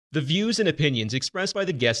The views and opinions expressed by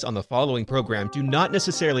the guests on the following program do not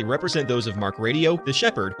necessarily represent those of Mark Radio, The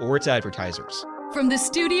Shepherd, or its advertisers. From the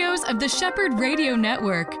studios of the Shepherd Radio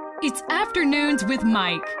Network, it's Afternoons with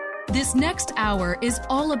Mike. This next hour is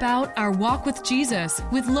all about our walk with Jesus,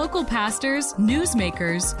 with local pastors,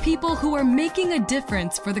 newsmakers, people who are making a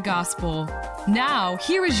difference for the gospel. Now,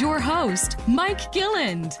 here is your host, Mike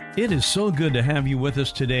Gilland. It is so good to have you with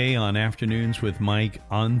us today on Afternoons with Mike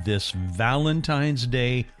on this Valentine's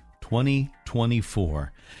Day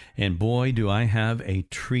 2024. And boy, do I have a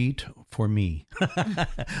treat for me.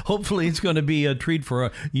 Hopefully it's going to be a treat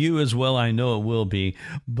for you as well. I know it will be,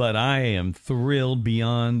 but I am thrilled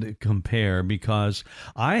beyond compare because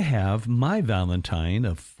I have my Valentine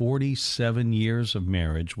of 47 years of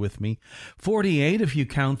marriage with me. 48 if you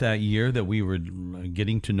count that year that we were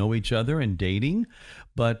getting to know each other and dating.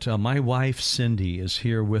 But my wife, Cindy, is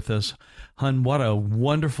here with us. Hun, what a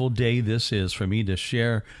wonderful day this is for me to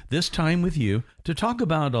share this time with you to talk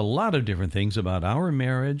about a lot of different things about our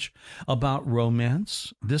marriage, about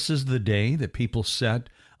romance. This is the day that people set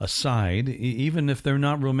aside, even if they're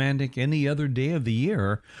not romantic any other day of the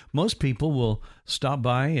year. Most people will stop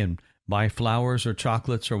by and buy flowers or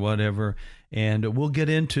chocolates or whatever, and we'll get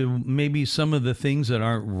into maybe some of the things that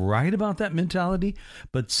aren't right about that mentality.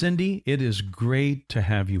 But Cindy, it is great to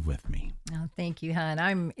have you with me. Oh, thank you, hon.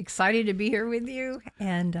 I'm excited to be here with you.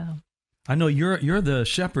 And I know you're the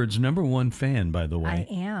Shepherd's number one fan, by the way.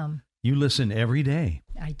 I am. You listen every day.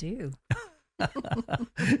 I do.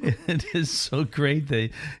 It is so great that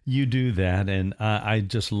you do that. And I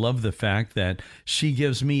just love the fact that she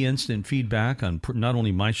gives me instant feedback on not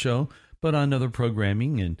only my show, but on other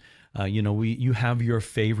programming. And, you have your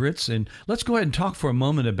favorites. And let's go ahead and talk for a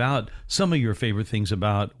moment about some of your favorite things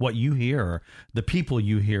about what you hear, or the people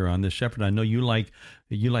you hear on the Shepherd. I know you like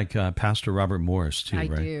Pastor Robert Morris too,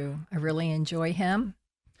 right? I do. I really enjoy him.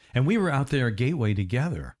 And we were out there at Gateway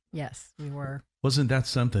together. Yes, we were. Wasn't that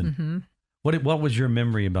something? Mm-hmm. What was your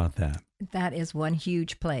memory about that? That is one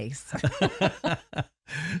huge place.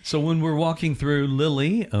 So when we're walking through,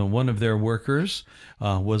 Lily, one of their workers,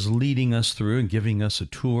 was leading us through and giving us a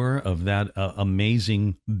tour of that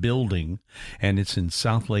amazing building, and it's in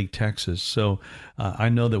South Lake, Texas. So I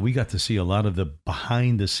know that we got to see a lot of the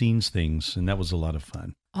behind-the-scenes things, and that was a lot of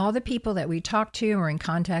fun. All the people that we talked to and were in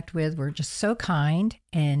contact with were just so kind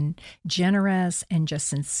and generous and just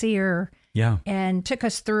sincere. Yeah. And took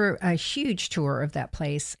us through a huge tour of that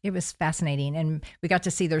place. It was fascinating. And we got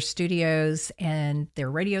to see their studios and their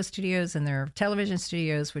radio studios and their television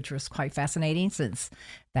studios, which was quite fascinating since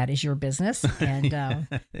that is your business. And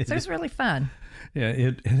so it was really fun. Yeah,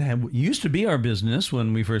 it used to be our business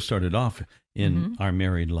when we first started off in our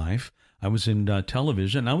married life. I was in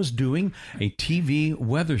television. I was doing a TV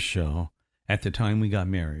weather show at the time we got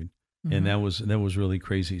married. And that was really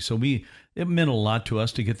crazy. So it meant a lot to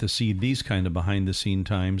us to get to see these kind of behind the scene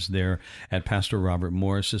times there at Pastor Robert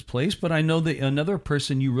Morris's place. But I know that another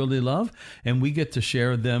person you really love, and we get to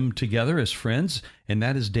share them together as friends, and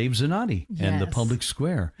that is Dave Zanotti and the Public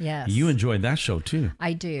Square. Yes. You enjoyed that show too.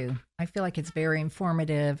 I do. I feel like it's very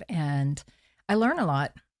informative, and I learn a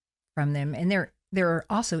lot from them, and they're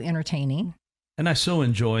also entertaining. And I so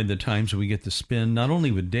enjoy the times we get to spend not only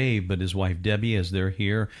with Dave, but his wife, Debbie, as they're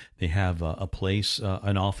here. They have a place,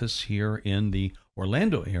 an office here in the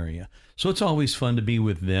Orlando area. So it's always fun to be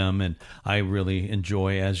with them. And I really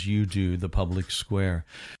enjoy, as you do, the Public Square.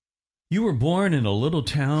 You were born in a little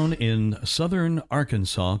town in southern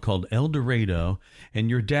Arkansas called El Dorado, and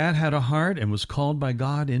your dad had a heart and was called by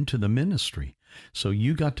God into the ministry. So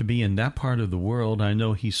you got to be in that part of the world. I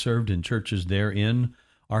know he served in churches there in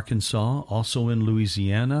Arkansas, also in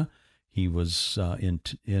Louisiana. He was in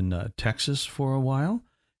Texas for a while.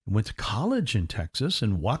 Went to college in Texas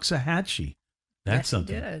in Waxahachie. That's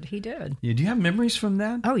something. He did. Do you have memories from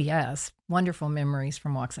that? Oh, yes. Wonderful memories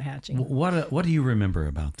from Waxahachie. What do you remember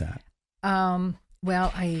about that?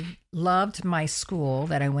 Well, I loved my school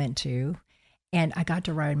that I went to, and I got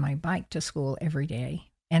to ride my bike to school every day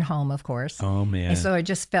and home, of course. Oh, man. And so I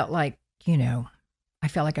just felt like, I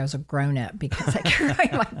felt like I was a grown-up because I could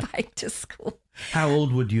ride my bike to school. How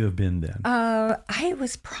old would you have been then? I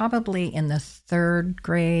was probably in the third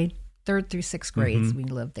through sixth grades. We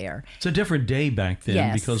lived there. It's a different day back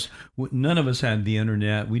then because none of us had the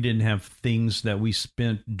internet. We didn't have things that we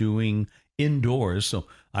spent doing indoors. So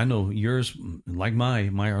I know yours, like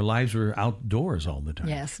our lives were outdoors all the time.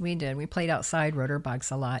 Yes, we did. We played outside, rode our bikes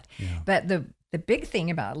a lot. Yeah. But the big thing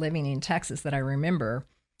about living in Texas that I remember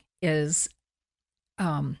is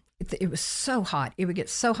it was so hot. It would get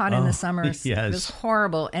so hot in the summers. Yes. It was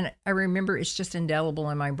horrible. And I remember it's just indelible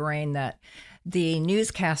in my brain that the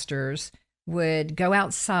newscasters would go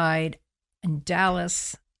outside in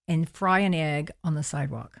Dallas and fry an egg on the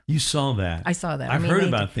sidewalk. You saw that. I saw that. I've heard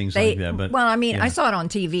about things like that. But I saw it on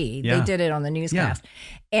TV. Yeah. They did it on the newscast.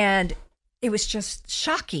 And it was just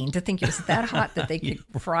shocking to think it was that hot that they could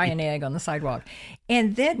fry an egg on the sidewalk.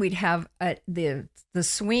 And then we'd have the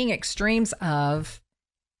swing extremes of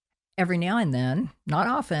every now and then, not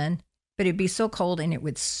often, but it'd be so cold and it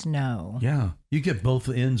would snow. Yeah. You get both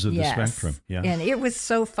ends of the spectrum. Yeah. And it was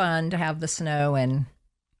so fun to have the snow and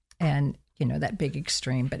that big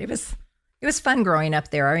extreme. But it was fun growing up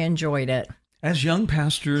there. I enjoyed it. As young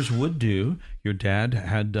pastors would do, your dad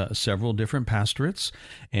had several different pastorates.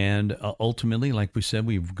 And ultimately, like we said,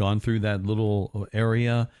 we've gone through that little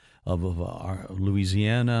area of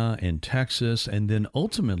Louisiana and Texas, and then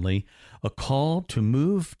ultimately a call to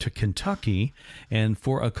move to Kentucky. And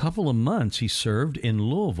for a couple of months, he served in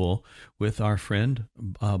Louisville with our friend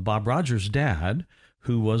Bob Rogers' dad,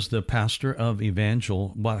 who was the pastor of I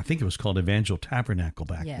think it was called Evangel Tabernacle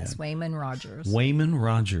back then. Yes, Wayman Rogers. Wayman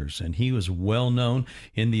Rogers, and he was well known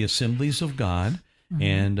in the Assemblies of God,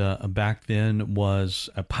 and back then was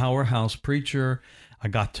a powerhouse preacher. I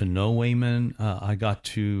got to know Wayman. I got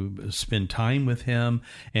to spend time with him.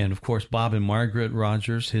 And, of course, Bob and Margaret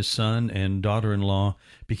Rogers, his son and daughter-in-law,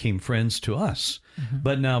 became friends to us.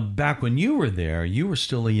 But now, back when you were there, you were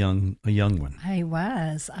still a young one. I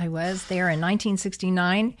was there in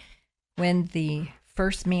 1969 when the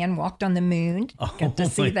first man walked on the moon. Got to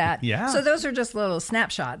see that. Yeah. So those are just little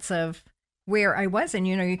snapshots of where I was. And,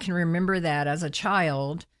 you can remember that as a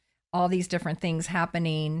child, all these different things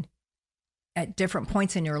happening at different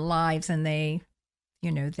points in your lives, and they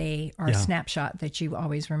are a snapshot that you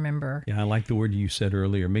always remember. Yeah, I like the word you said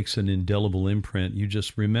earlier, makes an indelible imprint. You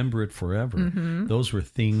just remember it forever. Those were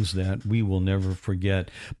things that we will never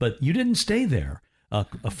forget. But you didn't stay there.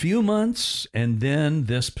 A few months, and then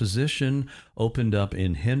this position opened up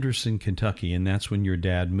in Henderson, Kentucky, and that's when your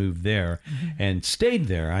dad moved there and stayed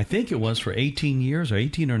there. I think it was for 18 years, or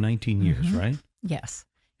 18 or 19 years, right? Yes.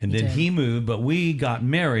 And then he moved, but we got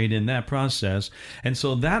married in that process. And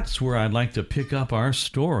so that's where I'd like to pick up our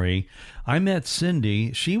story. I met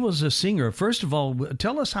Cindy. She was a singer. First of all,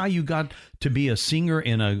 tell us how you got to be a singer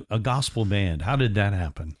in a gospel band. How did that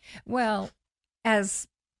happen? Well, as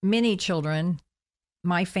many children,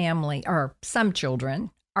 my family, or some children,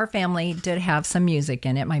 our family did have some music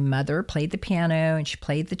in it. My mother played the piano and she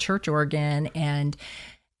played the church organ and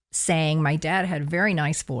sang. My dad had a very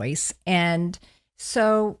nice voice. And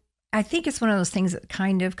so I think it's one of those things that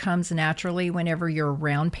kind of comes naturally whenever you're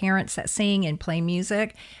around parents that sing and play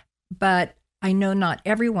music. But I know not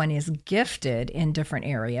everyone is gifted in different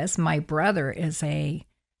areas. My brother is a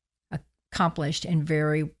accomplished and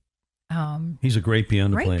very he's a great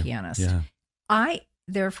pianist. Yeah. I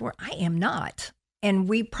am not. And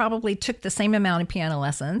we probably took the same amount of piano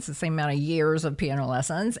lessons, the same amount of years of piano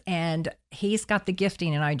lessons, and he's got the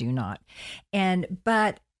gifting and I do not.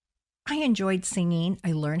 But I enjoyed singing.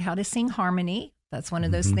 I learned how to sing harmony. That's one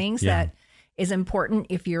of those things that is important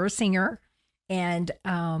if you're a singer. And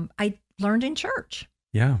I learned in church.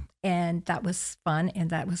 Yeah. And that was fun. And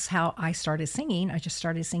that was how I started singing. I just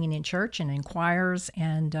started singing in church and in choirs.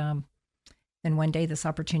 And then one day this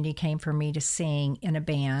opportunity came for me to sing in a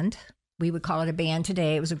band. We would call it a band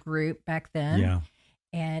today. It was a group back then. Yeah.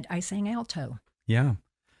 And I sang alto. Yeah.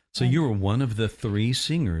 So you were one of the 3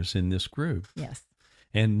 singers in this group. Yes.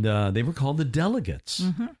 And they were called the Delegates.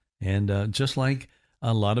 And just like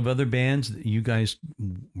a lot of other bands, you guys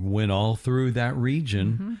went all through that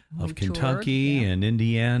region of Kentucky and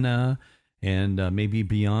Indiana and maybe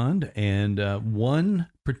beyond. And one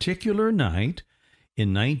particular night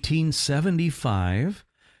in 1975,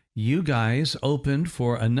 you guys opened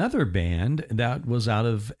for another band that was out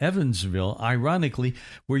of Evansville, ironically,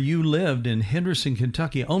 where you lived in Henderson,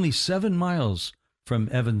 Kentucky, only 7 miles from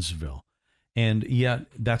Evansville. And yet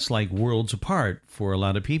that's like worlds apart for a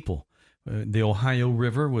lot of people. The Ohio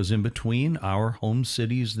River was in between our home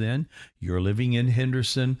cities then. You're living in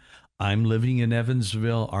Henderson. I'm living in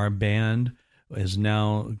Evansville. Our band is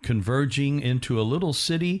now converging into a little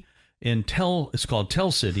city it's called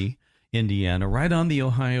Tell City, Indiana, right on the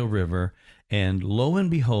Ohio River. And lo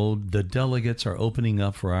and behold, the Delegates are opening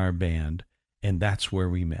up for our band. And that's where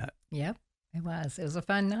we met. Yep, it was. It was a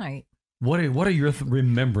fun night. What are your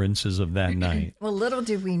remembrances of that night? Well, little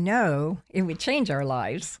did we know it would change our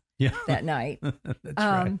lives that night. That's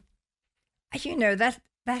right.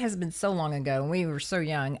 That has been so long ago, and we were so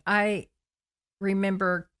young. I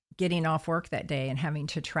remember getting off work that day and having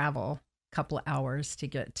to travel a couple of hours to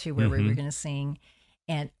get to where we were going to sing.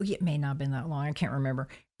 And it may not have been that long. I can't remember.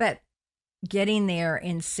 But getting there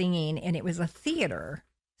and singing, and it was a theater.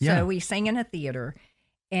 Yeah. So we sang in a theater,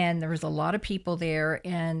 and there was a lot of people there,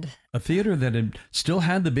 and A theater that had still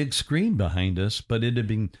had the big screen behind us, but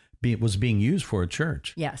it was being used for a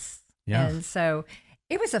church. yes. Yeah. And so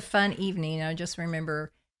it was a fun evening. I just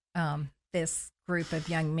remember this group of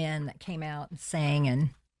young men that came out and sang and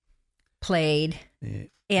played.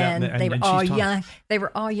 And they were all young. They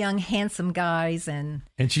were all young, handsome guys, and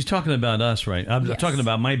she's talking about us, right? I'm Yes. talking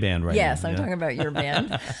about my band right now. yes, I'm talking about your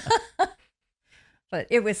band. But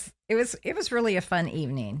it was really a fun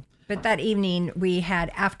evening. But that evening we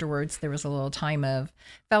had afterwards, there was a little time of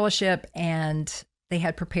fellowship, and they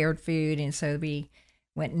had prepared food, and so we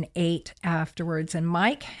went and ate afterwards. And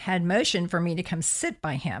Mike had motioned for me to come sit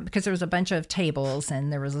by him because there was a bunch of tables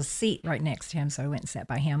and there was a seat right next to him, so I went and sat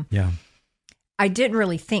by him. Yeah. I didn't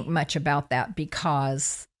really think much about that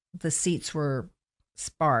because the seats were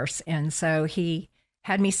sparse. And so he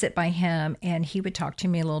had me sit by him, and he would talk to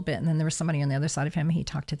me a little bit. And then there was somebody on the other side of him, and he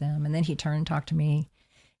talked to them. And then he turned and talked to me,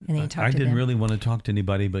 and then he talked to them. I didn't really want to talk to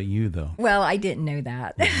anybody but you, though. Well, I didn't know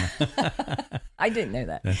that. I didn't know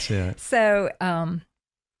that. That's it. So,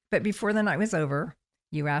 but before the night was over,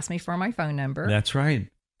 you asked me for my phone number. That's right.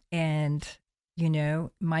 And, you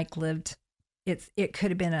know, Mike lived, it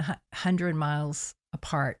could have been 100 miles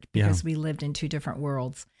apart because we lived in two different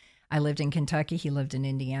worlds. I lived in Kentucky. He lived in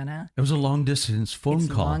Indiana. It was a long distance phone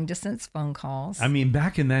call. Long distance phone calls. I mean,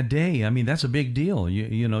 back in that day, that's a big deal.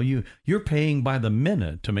 You're paying by the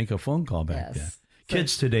minute to make a phone call back then.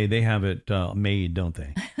 Kids today, they have it made, don't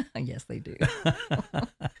they? Yes, they do.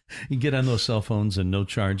 You get on those cell phones and no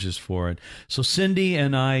charges for it. So Cindy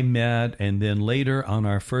and I met, and then later on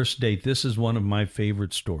our first date, this is one of my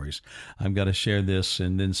favorite stories. I've got to share this,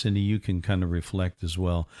 and then Cindy, you can kind of reflect as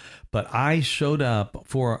well. But I showed up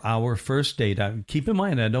for our first date. Keep in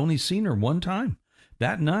mind, I'd only seen her one time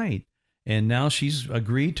that night, and now she's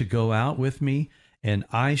agreed to go out with me. And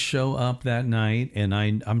I show up that night, and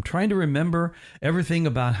I'm trying to remember everything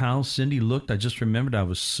about how Cindy looked. I just remembered I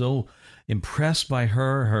was so impressed by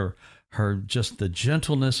her just the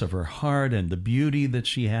gentleness of her heart and the beauty that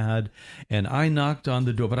she had. And I knocked on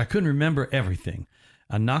the door, but I couldn't remember everything.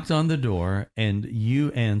 I knocked on the door, and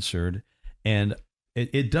you answered. And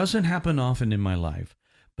it doesn't happen often in my life,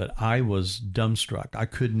 but I was dumbstruck. I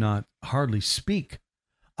could not hardly speak.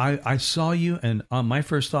 I saw you, and my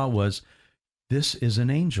first thought was, this is an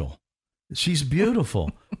angel. She's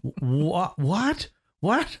beautiful.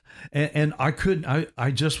 What? And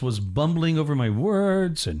I just was bumbling over my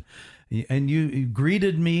words, and you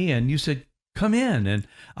greeted me, and you said, come in. And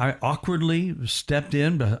I awkwardly stepped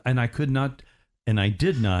in, and I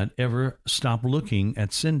did not ever stop looking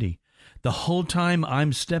at Cindy. The whole time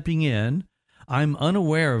I'm stepping in, I'm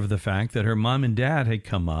unaware of the fact that her mom and dad had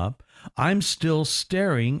come up. I'm still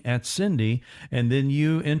staring at Cindy, and then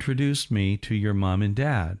you introduced me to your mom and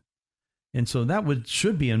dad. And so that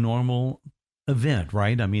should be a normal event,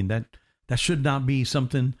 right? I mean, that should not be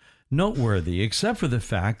something noteworthy, except for the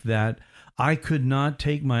fact that I could not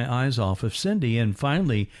take my eyes off of Cindy. And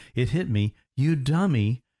finally, it hit me, you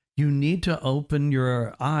dummy, you need to open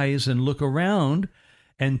your eyes and look around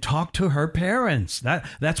and talk to her parents.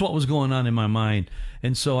 That's what was going on in my mind.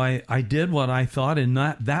 And so I did what I thought in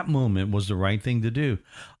that moment was the right thing to do.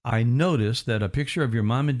 I noticed that a picture of your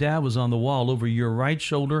mom and dad was on the wall over your right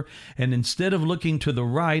shoulder. And instead of looking to the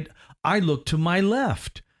right, I looked to my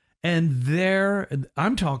left. And there,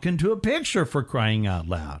 I'm talking to a picture, for crying out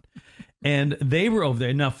loud. And they were over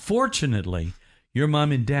there. Now, fortunately, your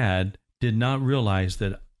mom and dad did not realize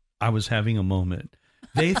that I was having a moment.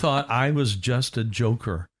 They thought I was just a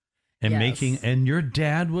joker and and your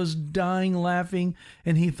dad was dying laughing,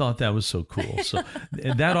 and he thought that was so cool. So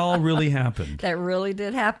that all really happened. That really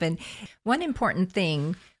did happen. One important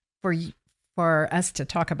thing for us to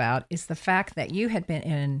talk about is the fact that you had been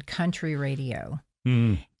in country radio.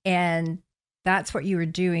 Mm. And that's what you were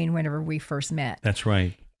doing whenever we first met. That's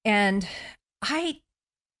right. And I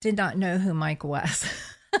did not know who Mike was.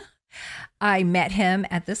 I met him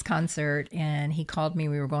at this concert, and he called me.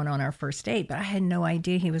 We were going on our first date, but I had no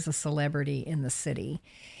idea he was a celebrity in the city.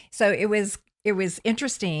 So it was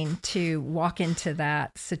interesting to walk into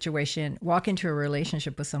that situation, walk into a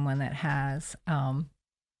relationship with someone that has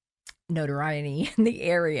notoriety in the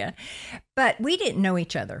area. But we didn't know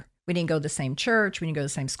each other. We didn't go to the same church. We didn't go to the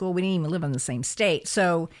same school. We didn't even live in the same state.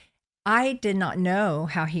 So I did not know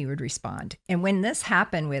how he would respond. And when this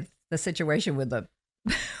happened with the situation with the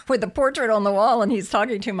portrait on the wall and he's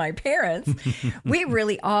talking to my parents, we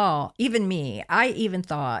really all, even me, I even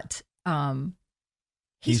thought,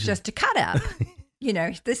 he's just a cut up. You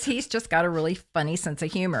know, he's just got a really funny sense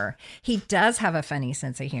of humor. He does have a funny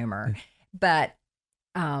sense of humor, but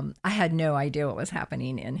I had no idea what was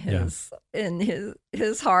happening in his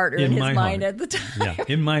heart or in his my mind heart. at the time. Yeah,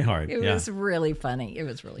 in my heart. It was really funny. It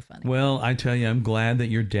was really funny. Well, I tell you, I'm glad that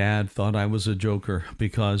your dad thought I was a joker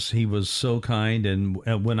because he was so kind.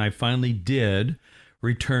 And when I finally did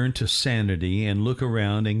return to sanity and look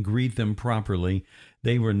around and greet them properly,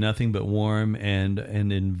 they were nothing but warm and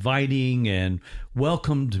inviting and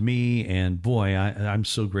welcomed me. And boy, I'm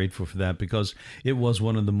so grateful for that, because it was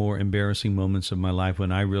one of the more embarrassing moments of my life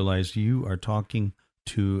when I realized you are talking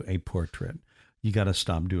to a portrait. You got to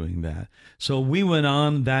stop doing that. So we went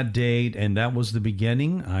on that date, and that was the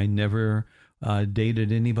beginning. I never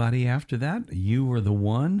dated anybody after that. You were the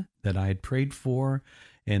one that I had prayed for.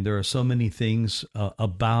 And there are so many things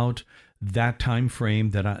about that time frame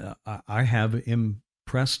that I have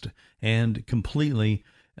impressed and completely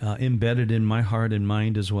embedded in my heart and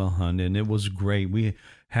mind as well, hon. And it was great. We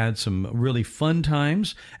had some really fun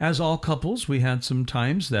times. As all couples, we had some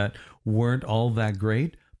times that weren't all that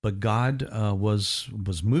great, but God was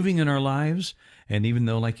moving in our lives. And even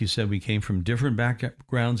though, like you said, we came from different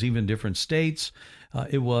backgrounds, even different states,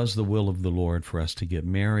 it was the will of the Lord for us to get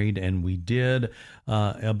married. And we did.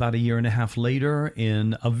 About a year and a half later,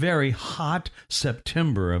 in a very hot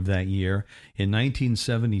September of that year, in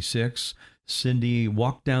 1976, Cindy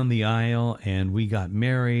walked down the aisle and we got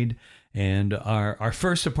married. And our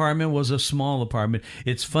first apartment was a small apartment.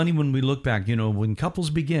 It's funny when we look back, when couples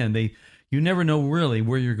begin, you never know really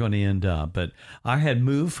where you're going to end up. But I had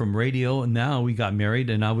moved from radio, and now we got married,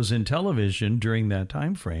 and I was in television during that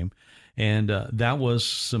time frame. And that was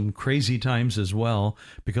some crazy times as well,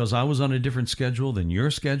 because I was on a different schedule than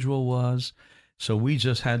your schedule was. So we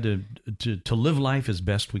just had to live life as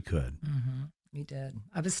best we could. Mm-hmm. We did.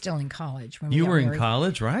 I was still in college when you we got were married. In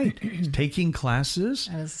college, right? Taking classes.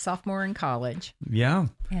 I was a sophomore in college. Yeah.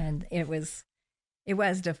 And it was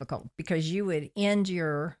difficult, because you would end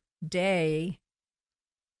your day,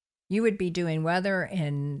 you would be doing weather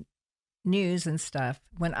and news and stuff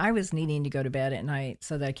when I was needing to go to bed at night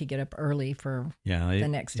so that I could get up early for the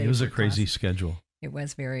next day. It was a for crazy class. schedule. It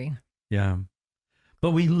was very. Yeah.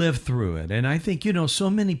 But we lived through it. And I think, so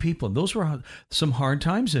many people, those were some hard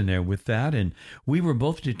times in there with that. And we were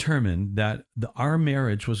both determined that our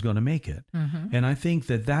marriage was going to make it. Mm-hmm. And I think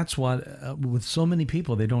that's what, with so many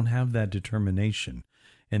people, they don't have that determination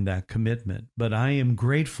and that commitment. But I am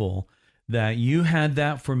grateful that you had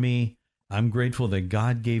that for me. I'm grateful that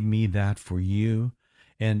God gave me that for you.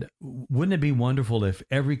 And wouldn't it be wonderful if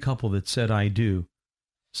every couple that said I do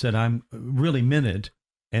said I'm really meant it,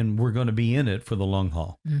 and we're going to be in it for the long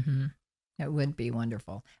haul? Mm-hmm. It would be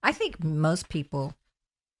wonderful. I think most people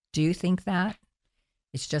do think that.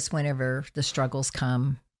 It's just whenever the struggles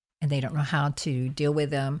come and they don't know how to deal with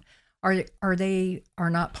them, or they are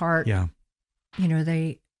not part. Yeah.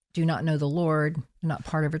 They do not know the Lord, they're not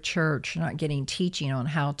part of a church, not getting teaching on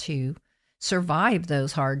how to survive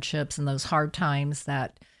those hardships and those hard times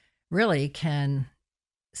that really can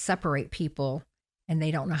separate people, and they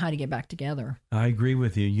don't know how to get back together. I agree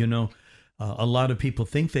with you. A lot of people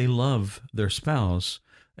think they love their spouse,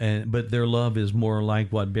 but their love is more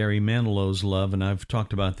like what Barry Manilow's love, and I've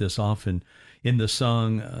talked about this often in the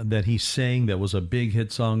song that he sang that was a big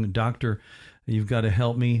hit song, Doctor, You've got to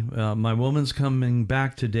help me. My woman's coming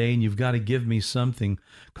back today, and you've got to give me something,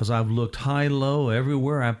 because I've looked high, low,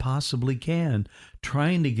 everywhere I possibly can,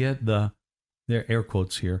 trying to get their air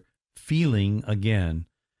quotes here, feeling again.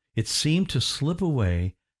 It seemed to slip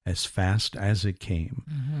away as fast as it came.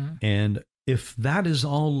 Mm-hmm. And if that is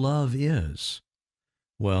all love is,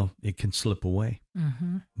 well, it can slip away.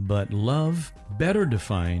 Mm-hmm. But love, better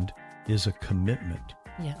defined, is a commitment.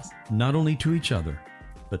 Yes. Not only to each other,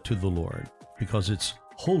 but to the Lord, because it's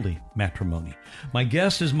holy matrimony. My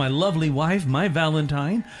guest is my lovely wife, my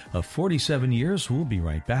Valentine, of 47 years, who will be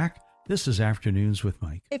right back. This is Afternoons with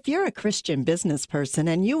Mike. If you're a Christian business person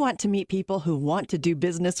and you want to meet people who want to do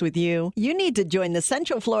business with you, you need to join the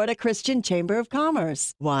Central Florida Christian Chamber of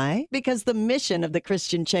Commerce. Why? Because the mission of the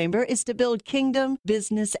Christian Chamber is to build kingdom,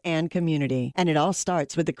 business, and community. And it all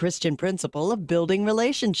starts with the Christian principle of building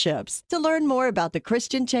relationships. To learn more about the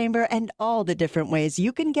Christian Chamber and all the different ways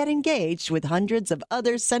you can get engaged with hundreds of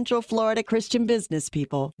other Central Florida Christian business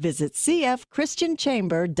people, visit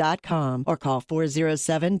cfchristianchamber.com or call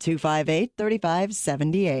 407-258-3578. A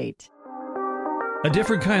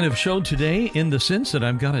different kind of show today, in the sense that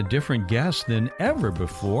I've got a different guest than ever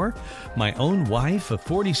before. My own wife of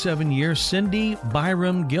 47 years, Cindy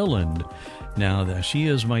Byram Gilland. Now, she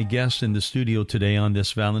is my guest in the studio today on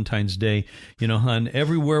this Valentine's Day. You know, hon,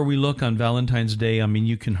 everywhere we look on Valentine's Day, I mean,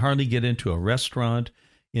 you can hardly get into a restaurant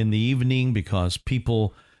in the evening because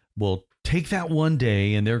people will take that one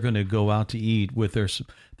day and they're going to go out to eat with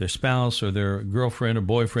their spouse or their girlfriend or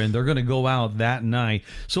boyfriend. They're going to go out that night.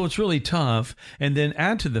 So it's really tough. And then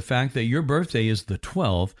add to the fact that your birthday is the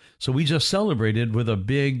 12th. So we just celebrated with a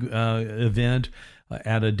big event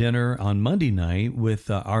at a dinner on Monday night with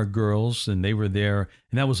our girls, and they were there,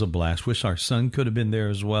 and that was a blast. Wish our son could have been there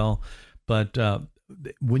as well. But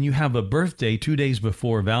when you have a birthday 2 days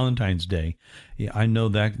before Valentine's Day, I know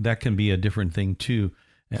that can be a different thing too.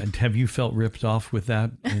 Have you felt ripped off with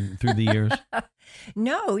that through the years?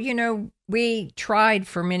 No, we tried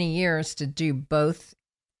for many years to do both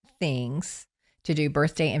things, to do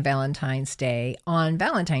birthday and Valentine's Day on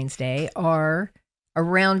Valentine's Day or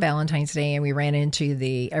around Valentine's Day, and we ran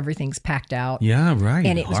into everything's packed out. Yeah, right.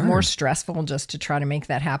 And it was more stressful just to try to make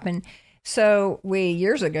that happen. So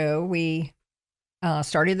years ago, we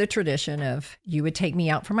started the tradition of you would take me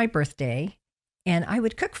out for my birthday and I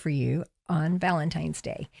would cook for you on Valentine's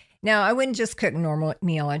Day. Now, I wouldn't just cook a normal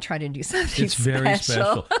meal. I'd try to do something It's very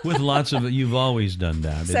special. With lots of, you've always done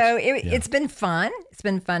that. So it's been fun. It's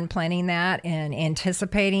been fun planning that and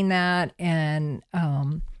anticipating that and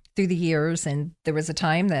through the years. And there was a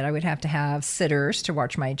time that I would have to have sitters to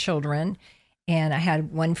watch my children. And I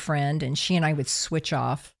had one friend and she and I would switch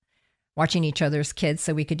off watching each other's kids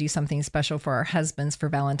so we could do something special for our husbands for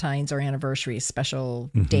Valentine's or anniversaries,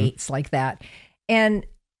 special dates like that. And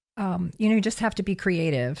just have to be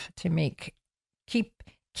creative to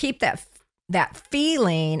keep that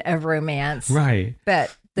feeling of romance, right?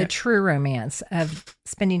 But the true romance of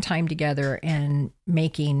spending time together and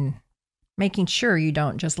making sure you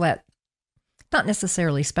don't just let, not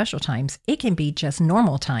necessarily special times, it can be just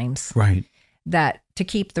normal times, right? That to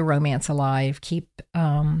keep the romance alive, keep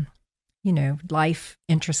life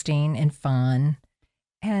interesting and fun,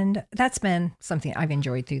 and that's been something I've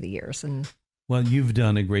enjoyed through the years. And well, you've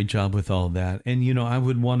done a great job with all that. And, I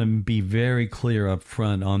would want to be very clear up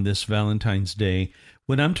front on this Valentine's Day.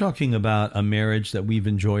 When I'm talking about a marriage that we've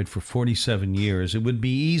enjoyed for 47 years, it would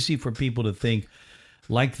be easy for people to think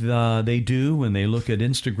like they do when they look at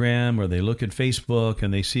Instagram or they look at Facebook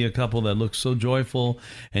and they see a couple that looks so joyful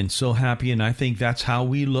and so happy. And I think that's how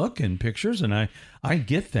we look in pictures. And I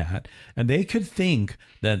get that. And they could think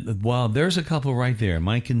that, well, there's a couple right there,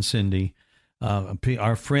 Mike and Cindy.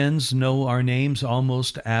 Our friends know our names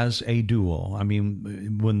almost as a duo. I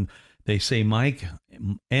mean, when they say Mike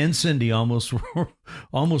and Cindy, almost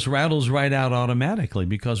rattles right out automatically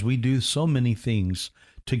because we do so many things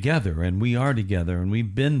together and we are together and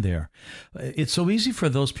we've been there. It's so easy for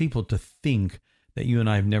those people to think that you and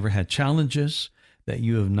I have never had challenges, that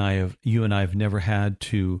you and I have never had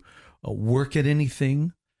to work at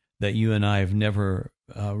anything, that you and I have never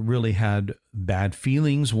really had bad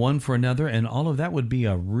feelings one for another, and all of that would be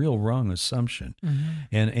a real wrong assumption. Mm-hmm.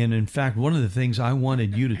 And in fact, one of the things I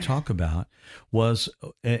wanted you to talk about was,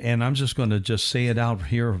 and I'm just going to just say it out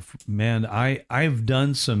here, man, I've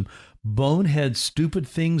done some bonehead stupid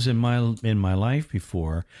things in my life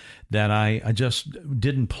before that I just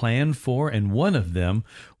didn't plan for, and one of them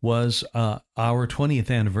was our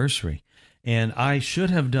 20th anniversary. And I should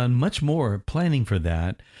have done much more planning for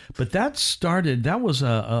that. But that was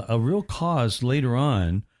a real cause later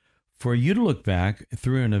on for you to look back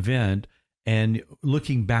through an event and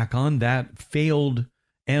looking back on that failed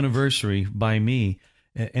anniversary by me.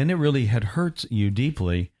 And it really had hurt you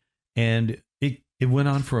deeply. And it went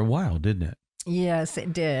on for a while, didn't it? Yes,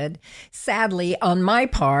 it did. Sadly, on my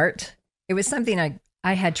part, it was something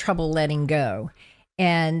I had trouble letting go.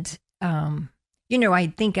 And, I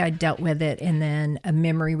think I dealt with it, and then a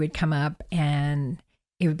memory would come up and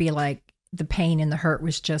it would be like the pain and the hurt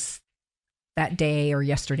was just that day or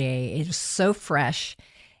yesterday. It was so fresh.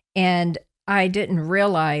 And I didn't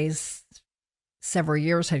realize several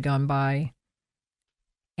years had gone by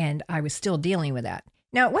and I was still dealing with that.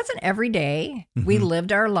 Now, it wasn't every day. Mm-hmm. We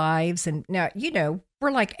lived our lives. And now,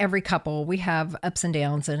 we're like every couple. We have ups and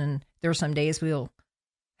downs. And there are some days we'll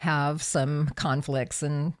have some conflicts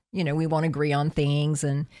and, we won't agree on things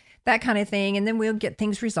and that kind of thing. And then we'll get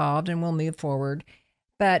things resolved and we'll move forward.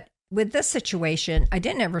 But with this situation, I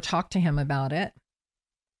didn't ever talk to him about it.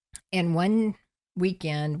 And one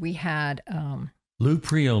weekend we had Lou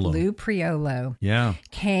Priolo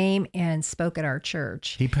came and spoke at our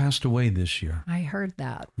church. He passed away this year. I heard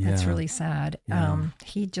that. Yeah. That's really sad. Yeah.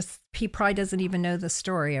 He probably doesn't even know the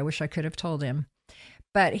story. I wish I could have told him.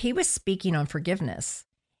 But he was speaking on forgiveness.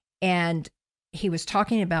 And he was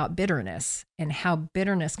talking about bitterness and how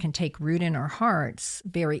bitterness can take root in our hearts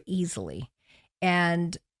very easily.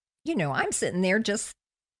 And, I'm sitting there just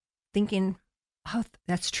thinking, oh,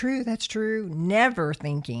 that's true. That's true. Never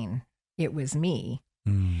thinking it was me.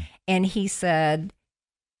 Mm. And he said,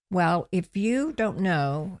 Well, if you don't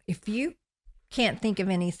know, if you can't think of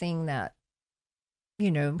anything that,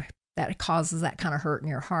 that causes that kind of hurt in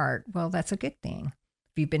your heart, well, that's a good thing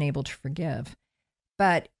if you've been able to forgive.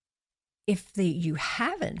 But if you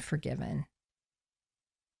haven't forgiven,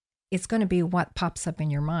 it's going to be what pops up in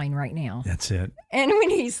your mind right now. That's it. And when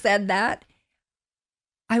he said that,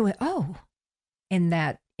 I went, oh, and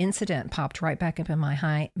that incident popped right back up in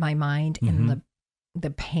my mind, and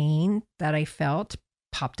the pain that I felt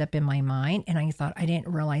popped up in my mind. And I thought, I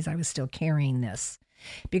didn't realize I was still carrying this,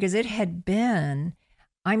 because it had been,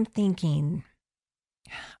 I'm thinking,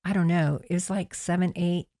 I don't know, it was like 7,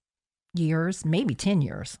 8 years, maybe 10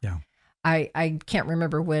 years. Yeah. I can't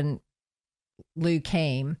remember when Lou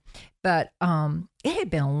came, but it had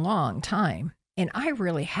been a long time. And I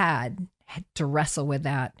really had to wrestle with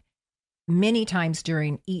that many times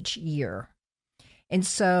during each year. And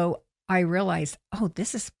so I realized, oh,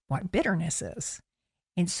 this is what bitterness is.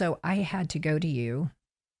 And so I had to go to you.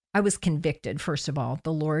 I was convicted, first of all.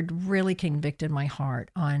 The Lord really convicted my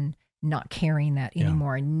heart on not carrying that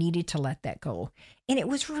anymore. I needed to let that go. And it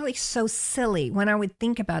was really so silly. When I would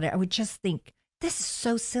think about it, I would just think, this is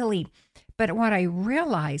so silly. But what I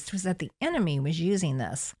realized was that the enemy was using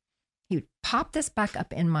this. He would pop this back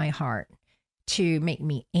up in my heart to make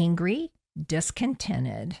me angry,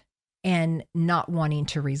 discontented, and not wanting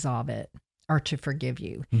to resolve it or to forgive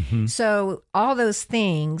you. So all those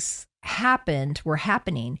things were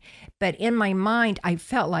happening. But in my mind, I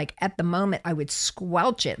felt like at the moment I would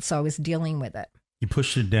squelch it. So I was dealing with it. You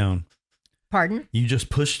pushed it down. Pardon? You just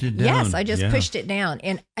pushed it down. Yes, I just pushed it down,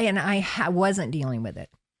 and I wasn't dealing with it.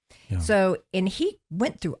 Yeah. So, and he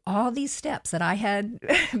went through all these steps that I had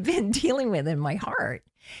been dealing with in my heart.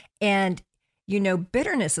 And,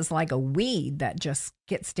 bitterness is like a weed that just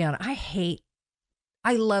gets down.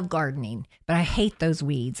 I love gardening, but I hate those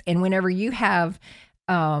weeds. And whenever you have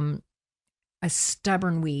a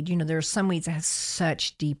stubborn weed, there are some weeds that have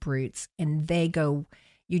such deep roots, and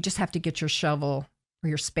you just have to get your shovel or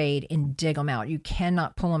your spade and dig them out. You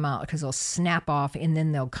cannot pull them out because they'll snap off and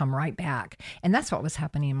then they'll come right back. And that's what was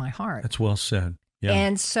happening in my heart. That's well said. Yeah.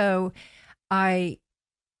 And so I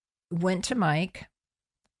went to Mike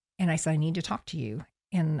and I said, I need to talk to you.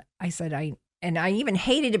 And I said, I even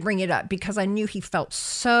hated to bring it up because I knew he felt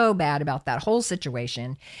so bad about that whole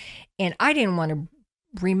situation. And I didn't want to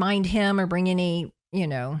remind him or bring any,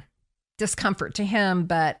 discomfort to him.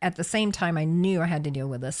 But at the same time, I knew I had to deal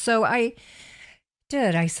with this. So I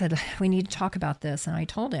said, we need to talk about this. And I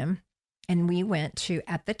told him, and we went to,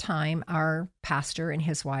 at the time, our pastor and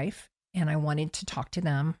his wife, and I wanted to talk to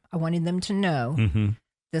them. I wanted them to know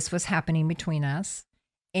this was happening between us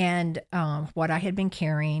and what I had been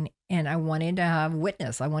carrying. And I wanted to have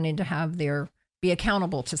witness. I wanted to have be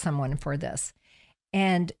accountable to someone for this.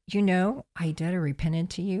 And, I did. I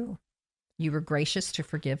repented to you. You were gracious to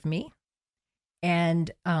forgive me. And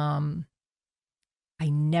I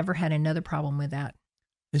never had another problem with that.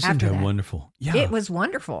 Isn't that wonderful? Yeah. It was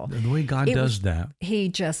wonderful. The way God does that.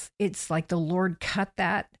 It's like the Lord cut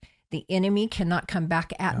that. The enemy cannot come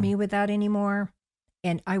back at me with that anymore.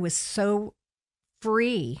 And I was so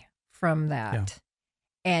free from that. Yeah.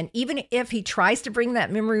 And even if he tries to bring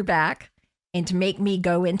that memory back and to make me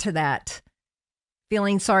go into that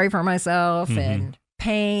feeling sorry for myself and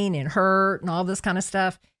pain and hurt and all this kind of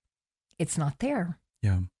stuff, it's not there.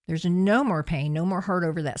 Yeah. There's no more pain, no more hurt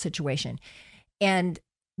over that situation. And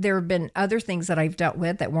there have been other things that I've dealt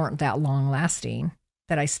with that weren't that long lasting,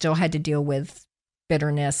 that I still had to deal with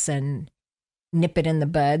bitterness and nip it in the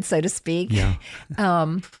bud, so to speak. Yeah.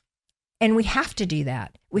 And we have to do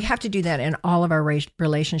that. We have to do that in all of our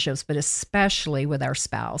relationships, but especially with our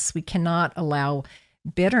spouse. We cannot allow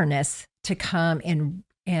bitterness to come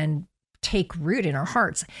and take root in our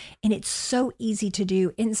hearts. And it's so easy to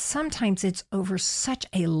do. And sometimes it's over such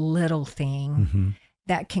a little thing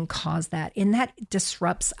that can cause that. And that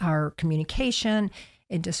disrupts our communication.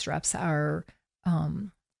 It disrupts our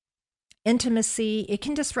intimacy. It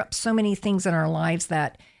can disrupt so many things in our lives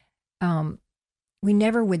that we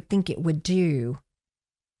never would think it would do.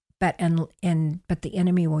 But the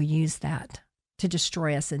enemy will use that to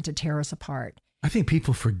destroy us and to tear us apart. I think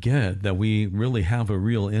people forget that we really have a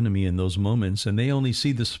real enemy in those moments, and they only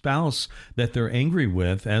see the spouse that they're angry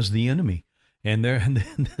with as the enemy. And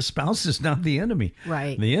the spouse is not the enemy.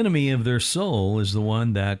 Right. The enemy of their soul is the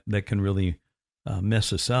one that can really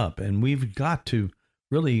mess us up. And we've got to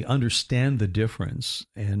really understand the difference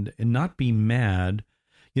and not be mad.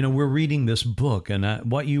 We're reading this book, and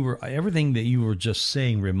everything that you were just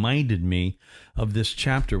saying reminded me of this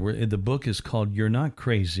chapter where the book is called "You're Not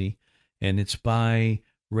Crazy," and it's by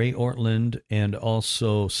Ray Ortland and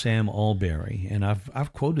also Sam Alberry. And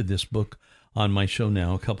I've quoted this book on my show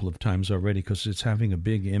now a couple of times already because it's having a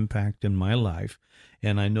big impact in my life.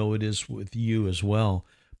 And I know it is with you as well.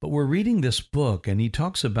 But we're reading this book, and he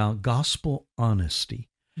talks about gospel honesty.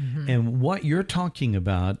 Mm-hmm. And what you're talking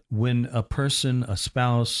about when a person, a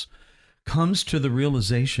spouse, comes to the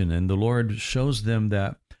realization and the Lord shows them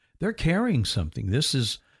that they're carrying something. This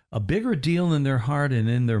is a bigger deal in their heart and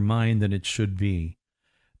in their mind than it should be,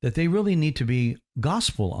 that they really need to be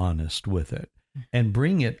gospel honest with it and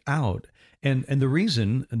bring it out. And the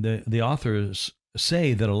reason the authors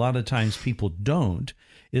say that a lot of times people don't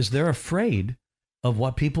is they're afraid of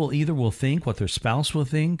what people either will think, what their spouse will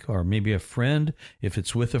think, or maybe a friend, if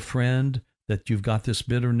it's with a friend, that you've got this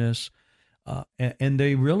bitterness. And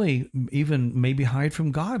they really even maybe hide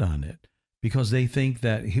from God on it because they think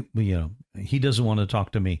that he doesn't want to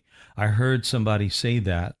talk to me. I heard somebody say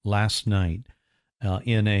that last night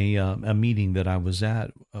in a meeting that I was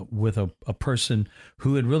at with a person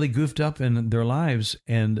who had really goofed up in their lives,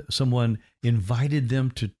 and someone invited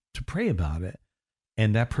them to pray about it.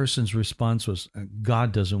 And that person's response was,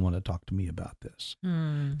 God doesn't want to talk to me about this.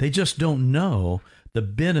 They just don't know the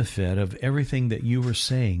benefit of everything that you were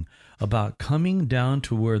saying about coming down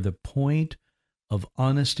to where the point of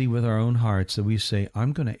honesty with our own hearts that we say,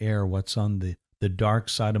 I'm going to air what's on the dark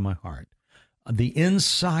side of my heart. The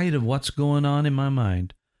inside of what's going on in my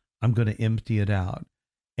mind, I'm going to empty it out.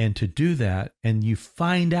 And to do that, and you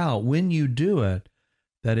find out when you do it,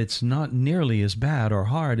 that it's not nearly as bad or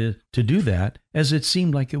hard to do that as it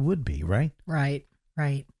seemed like it would be, right? Right.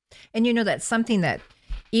 And that's something that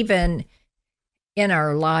even in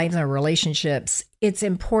our lives, our relationships, it's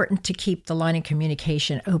important to keep the line of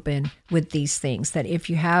communication open with these things, that if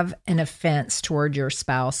you have an offense toward your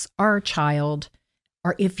spouse or a child,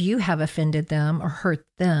 or if you have offended them or hurt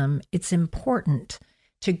them, it's important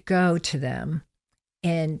to go to them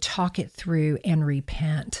and talk it through and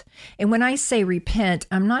repent. And when I say repent,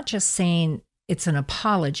 I'm not just saying it's an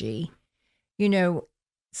apology.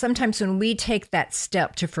 Sometimes when we take that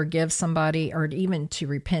step to forgive somebody or even to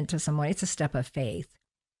repent to someone, it's a step of faith.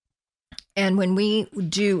 And when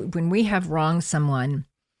we have wronged someone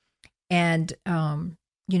and,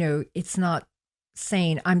 it's not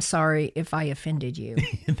saying, I'm sorry if I offended you.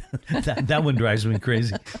 that one drives me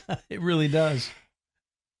crazy. It really does.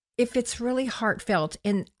 If it's really heartfelt,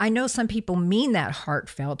 and I know some people mean that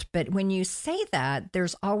heartfelt, but when you say that,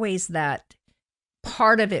 there's always that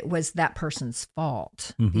part of it was that person's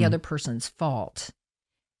fault, the other person's fault.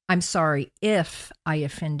 I'm sorry if I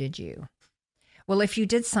offended you. Well, if you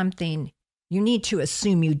did something, you need to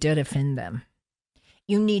assume you did offend them.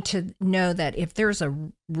 You need to know that if there's a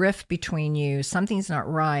rift between you, something's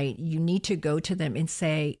not right, you need to go to them and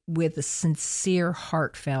say with a sincere,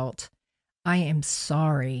 heartfelt, I am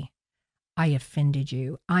sorry I offended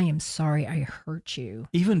you. I am sorry I hurt you.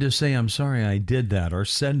 Even to say, I'm sorry I did that or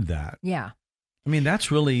said that. Yeah. I mean, that's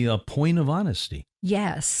really a point of honesty.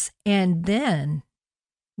 Yes. And then,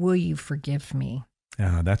 will you forgive me?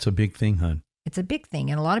 Yeah, that's a big thing, hon. It's a big thing.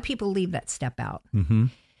 And a lot of people leave that step out. Mm-hmm.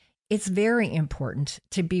 It's very important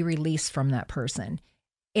to be released from that person.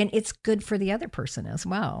 And it's good for the other person as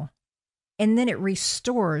well. And then it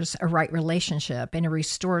restores a right relationship and it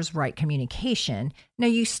restores right communication. Now,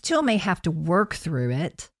 you still may have to work through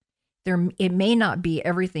it. It may not be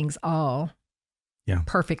everything's all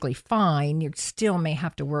perfectly fine. You still may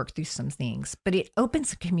have to work through some things, but it opens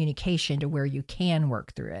the communication to where you can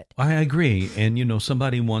work through it. I agree. And,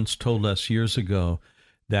 somebody once told us years ago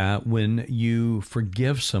that when you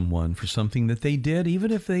forgive someone for something that they did,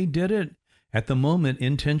 even if they did it at the moment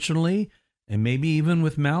intentionally, and maybe even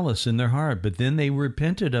with malice in their heart, but then they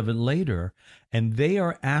repented of it later, and they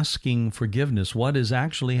are asking forgiveness. What is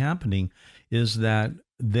actually happening is that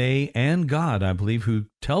they and God, I believe, who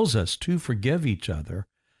tells us to forgive each other,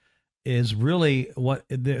 is really what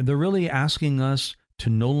they're really asking us to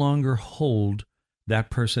no longer hold that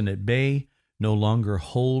person at bay, no longer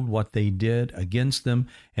hold what they did against them.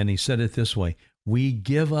 And he said it this way: we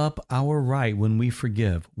give up our right when we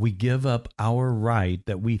forgive. We give up our right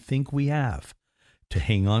that we think we have to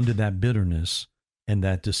hang on to that bitterness and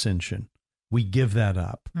that dissension. We give that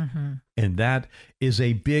up. Mm-hmm. And that is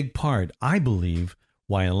a big part, I believe,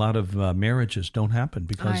 why a lot of marriages don't happen,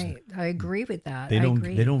 because I agree with that. They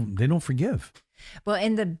don't forgive. Well,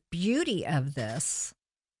 and the beauty of this,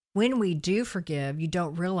 when we do forgive, you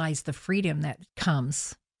don't realize the freedom that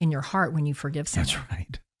comes in your heart when you forgive someone. That's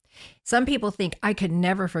right. Some people think I could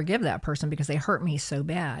never forgive that person because they hurt me so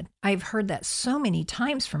bad. I've heard that so many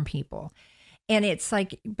times from people. And it's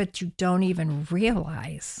like, but you don't even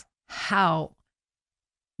realize how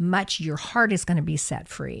much your heart is going to be set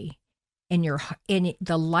free, and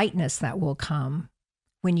the lightness that will come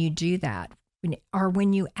when you do that, or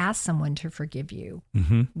when you ask someone to forgive you,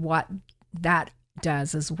 what that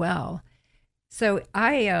does as well. So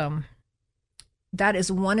that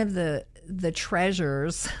is one of the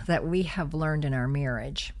treasures that we have learned in our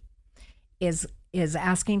marriage is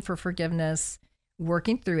asking for forgiveness,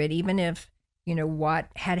 working through it, even if, what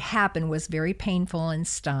had happened was very painful and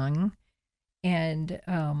stung, and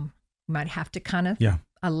might have to kind of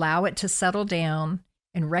allow it to settle down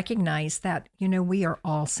and recognize that, we are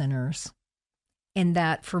all sinners, and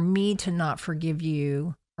that for me to not forgive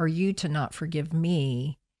you or you to not forgive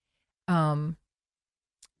me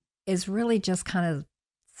is really just kind of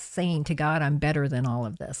saying to God, I'm better than all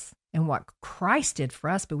of this and what Christ did for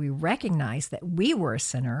us. But we recognize that we were a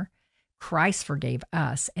sinner. Christ forgave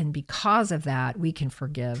us. And because of that, we can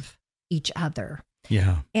forgive each other.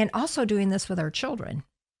 Yeah. And also doing this with our children.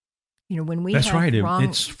 When we That's have right. wrong,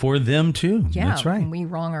 It's for them too. Yeah, that's right. When we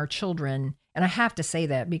wrong our children. And I have to say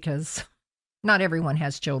that because not everyone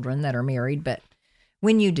has children that are married, but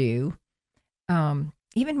when you do,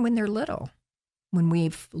 even when they're little, when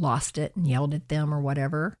we've lost it and yelled at them or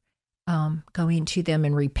whatever, going to them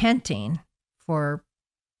and repenting for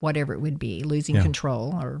whatever it would be, losing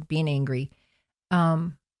control or being angry,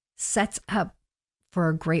 sets up for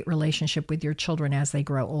a great relationship with your children as they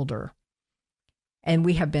grow older. And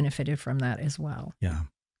we have benefited from that as well. Yeah.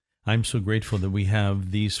 I'm so grateful that we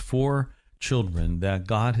have these 4 children that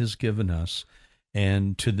God has given us.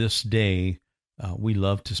 And to this day, we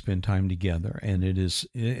love to spend time together, and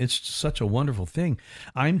it's such a wonderful thing.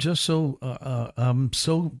 I'm just so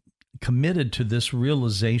committed to this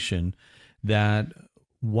realization that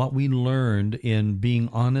what we learned in being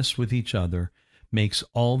honest with each other makes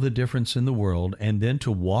all the difference in the world, and then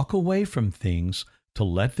to walk away from things, to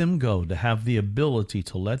let them go, to have the ability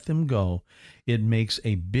to let them go, it makes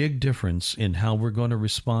a big difference in how we're going to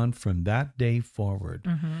respond from that day forward.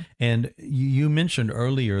 And you mentioned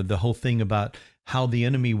earlier the whole thing about how the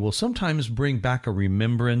enemy will sometimes bring back a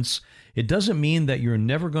remembrance. It doesn't mean that you're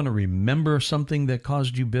never going to remember something that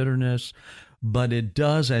caused you bitterness, but it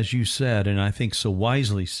does, as you said, and I think so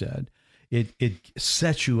wisely said, it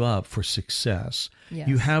sets you up for success. Yes.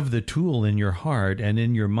 You have the tool in your heart and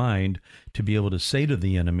in your mind to be able to say to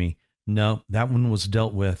the enemy, no, that one was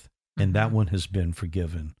dealt with, and that one has been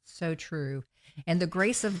forgiven. So true. And the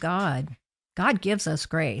grace of God gives us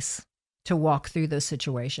grace to walk through those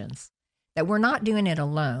situations, that we're not doing it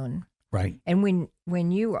alone. Right. And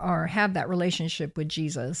when you have that relationship with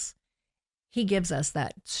Jesus, he gives us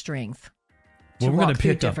that strength to walk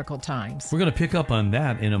through difficult times. We're going to pick up on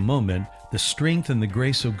that in a moment, the strength and the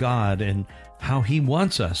grace of God and how he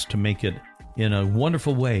wants us to make it in a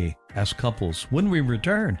wonderful way as couples when we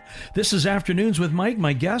return. This is Afternoons with Mike.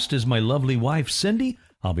 My guest is my lovely wife, Cindy.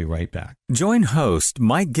 I'll be right back. Join host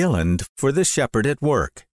Mike Gilland for The Shepherd at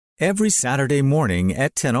Work every Saturday morning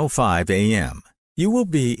at 10:05 a.m. You will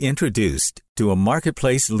be introduced to a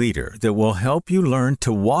marketplace leader that will help you learn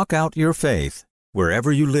to walk out your faith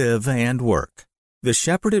wherever you live and work. The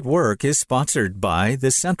Shepherd at Work is sponsored by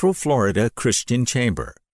the Central Florida Christian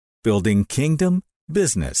Chamber, building kingdom,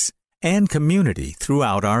 business, and community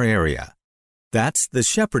throughout our area. That's The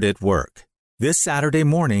Shepherd at Work, this Saturday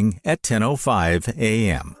morning at 10:05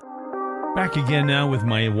 a.m. Back again now with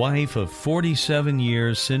my wife of 47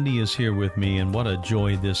 years. Cindy is here with me, and what a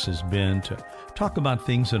joy this has been to talk about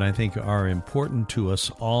things that I think are important to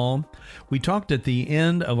us all. We talked at the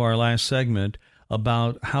end of our last segment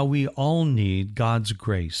about how we all need God's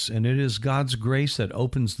grace, and it is God's grace that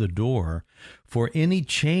opens the door for any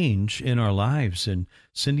change in our lives. And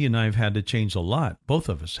Cindy and I have had to change a lot. Both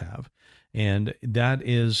of us have. And that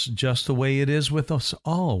is just the way it is with us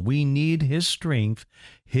all. We need his strength,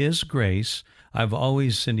 his grace. I've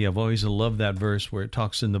always loved that verse where it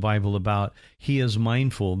talks in the Bible about he is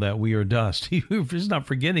mindful that we are dust. He's not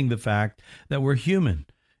forgetting the fact that we're human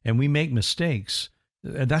and we make mistakes.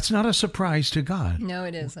 That's not a surprise to God. No,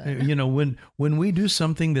 it isn't. You know, when we do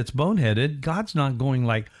something that's boneheaded, God's not going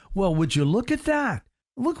like, well, would you look at that?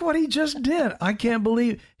 Look what he just did. I can't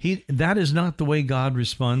believe that is not the way God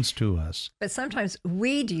responds to us. But sometimes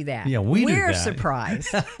we do that. Yeah, we're do that.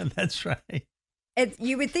 surprised. That's right.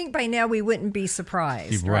 You would think by now we wouldn't be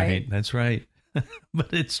surprised, right? That's right.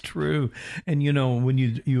 But it's true. And, you know, when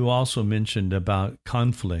you also mentioned about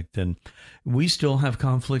conflict, and we still have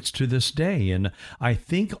conflicts to this day. And I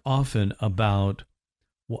think often about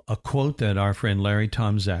a quote that our friend Larry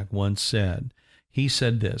Tomczak once said. He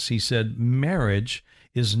said this. He said, marriage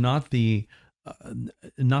is not the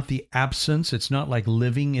absence. It's not like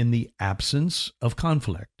living in the absence of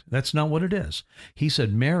conflict. That's not what it is. He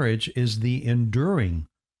said marriage is the enduring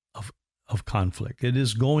of conflict. It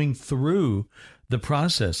is going through the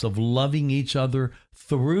process of loving each other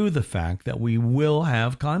through the fact that we will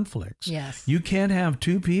have conflicts. Yes. You can't have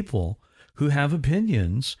two people who have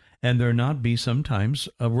opinions and there not be sometimes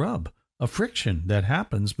a rub, a friction that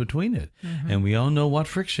happens between it. And we all know what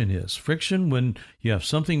friction is. Friction, when you have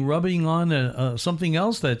something rubbing on something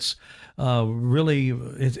else that's really,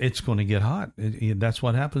 it's going to get hot. That's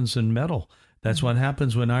what happens in metal. That's what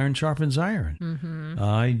happens when iron sharpens iron.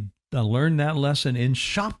 I learned that lesson in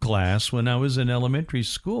shop class when I was in elementary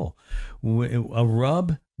school. A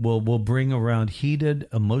rub will bring around heated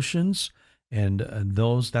emotions, and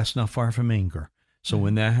that's not far from anger. So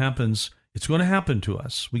when that happens, it's going to happen to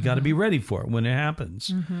us. We got to be ready for it when it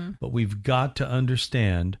happens. But we've got to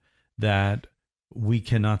understand that we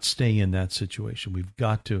cannot stay in that situation. We've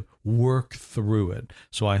got to work through it.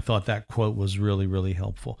 So I thought that quote was really, really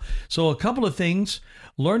helpful. So a couple of things.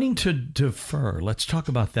 Learning to defer. Let's talk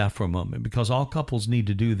about that for a moment, because all couples need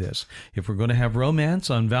to do this. If we're going to have romance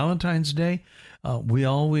on Valentine's Day, we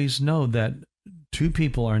always know that two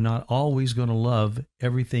people are not always going to love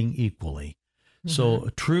everything equally. So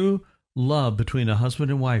true love between a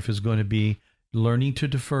husband and wife is going to be learning to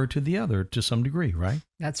defer to the other to some degree, right?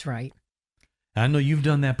 That's right. I know you've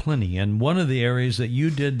done that plenty. And one of the areas that you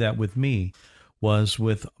did that with me was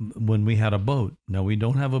when we had a boat. Now, we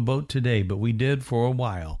don't have a boat today, but we did for a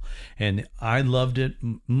while. And I loved it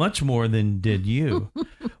much more than did you.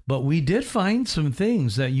 But we did find some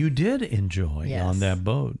things that you did enjoy on that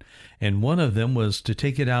boat. And one of them was to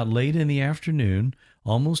take it out late in the afternoon,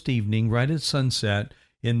 almost evening, right at sunset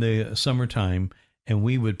in the summertime. And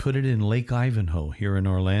we would put it in Lake Ivanhoe here in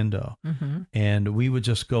Orlando. And we would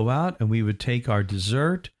just go out and we would take our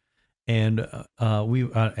dessert and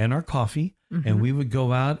our coffee, and we would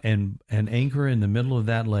go out and anchor in the middle of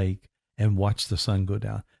that lake and watch the sun go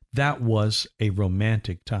down. That was a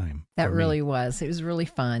romantic time. That really was. It was really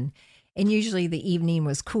fun. And usually the evening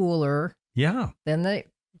was cooler than the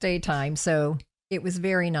daytime. So it was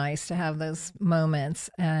very nice to have those moments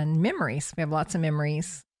and memories. We have lots of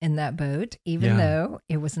memories in that boat, even though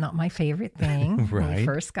it was not my favorite thing when we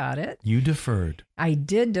first got it. You deferred. I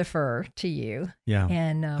did defer to you. Yeah,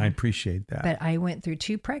 and I appreciate that. But I went through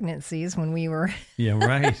 2 pregnancies when we were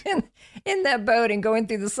in that boat and going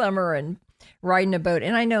through the summer and riding a boat.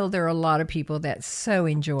 And I know there are a lot of people that so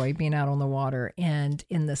enjoy being out on the water and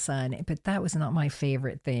in the sun, but that was not my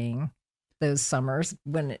favorite thing those summers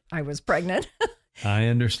when I was pregnant. I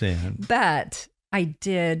understand. But I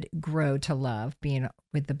did grow to love being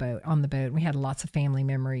on the boat. We had lots of family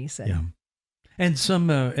memories. And some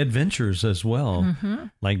adventures as well,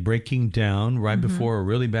 like breaking down right before a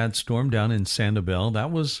really bad storm down in Sanibel.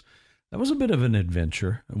 That was a bit of an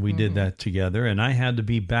adventure. We did that together, and I had to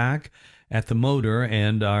be back at the motor,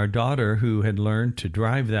 and our daughter, who had learned to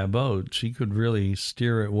drive that boat, she could really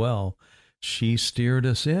steer it well. She steered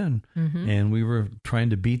us in, and we were trying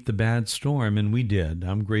to beat the bad storm, and we did.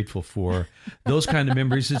 I'm grateful for those kind of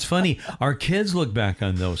memories. It's funny. Our kids look back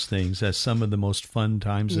on those things as some of the most fun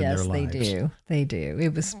times in their lives. Yes, they do.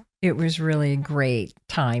 It was really great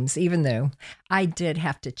times, even though I did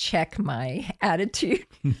have to check my attitude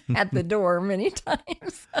at the door many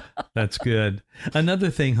times. That's good. Another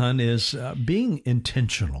thing, hon, is being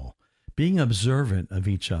intentional, being observant of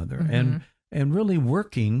each other, and really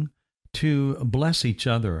working to bless each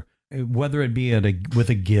other, whether it be with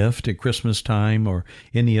a gift at Christmas time or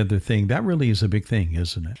any other thing. That really is a big thing,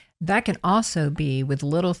 isn't it? That can also be with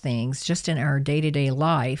little things just in our day-to-day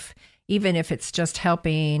life, even if it's just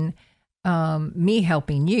helping me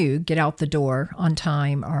helping you get out the door on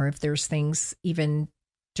time, or if there's things even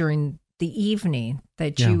during the evening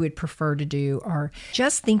that you would prefer to do, or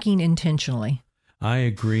just thinking intentionally. I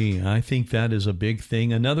agree. I think that is a big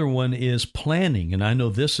thing. Another one is planning. And I know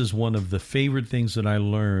this is one of the favorite things that I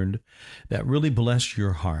learned that really blessed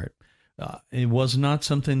your heart. It was not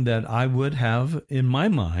something that I would have in my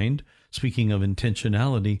mind, speaking of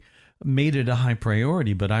intentionality, made it a high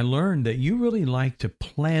priority. But I learned that you really like to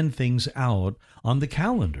plan things out on the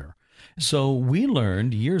calendar. So we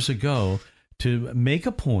learned years ago to make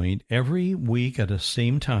a point every week at the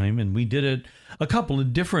same time, and we did it a couple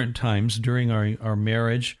of different times during our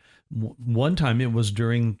marriage. One time it was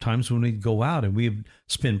during times when we'd go out, and we'd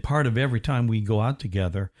spend part of every time we go out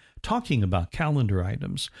together talking about calendar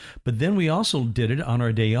items. But then we also did it on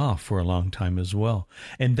our day off for a long time as well.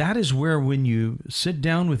 And that is where, when you sit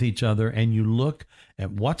down with each other and you look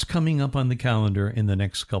at what's coming up on the calendar in the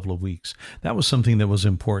next couple of weeks, that was something that was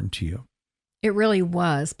important to you. It really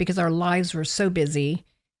was, because our lives were so busy.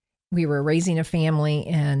 We were raising a family,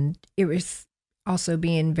 and it was also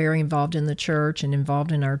being very involved in the church and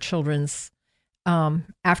involved in our children's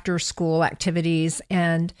after school activities.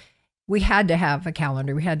 And we had to have a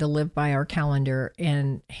calendar. We had to live by our calendar,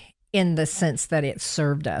 and in the sense that it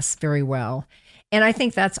served us very well. And I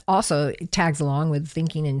think that's also tags along with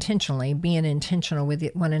thinking intentionally, being intentional with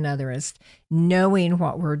one another, is knowing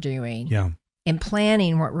what we're doing and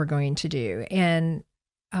planning what we're going to do. And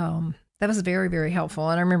that was very, very helpful.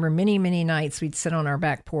 And I remember many, many nights we'd sit on our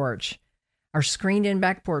back porch, our screened-in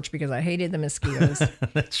back porch, because I hated the mosquitoes.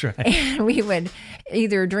 That's right. And we would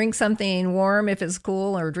either drink something warm if it's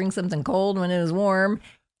cool, or drink something cold when it was warm.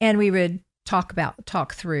 And we would talk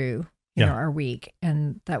through you know, our week.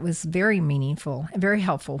 And that was very meaningful and very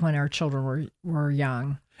helpful when our children were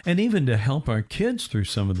young. And even to help our kids through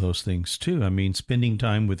some of those things too. I mean, spending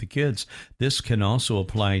time with the kids, this can also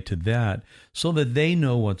apply to that, so that they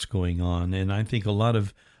know what's going on. And I think a lot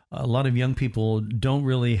of young people don't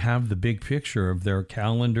really have the big picture of their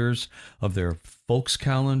calendars, of their folks'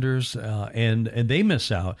 calendars, and they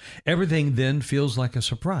miss out. Everything then feels like a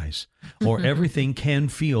surprise, or everything can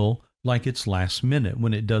feel like it's last minute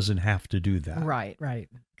when it doesn't have to do that. Right.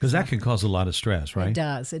 Because that can cause a lot of stress, right?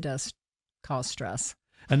 It does cause stress.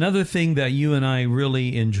 Another thing that you and I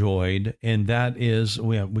really enjoyed, and that is,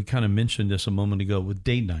 we kind of mentioned this a moment ago with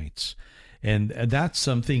date nights. And that's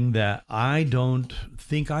something that I don't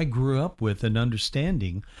think I grew up with, an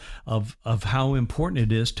understanding of how important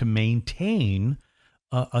it is to maintain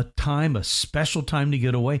a special time to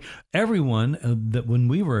get away. Everyone, that when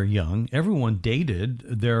we were young, everyone dated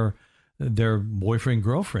their boyfriend,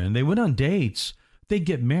 girlfriend. They went on dates, they'd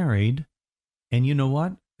get married, and you know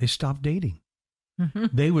what? They stopped dating. Mm-hmm.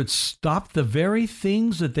 They would stop the very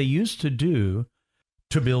things that they used to do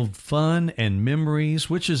to build fun and memories,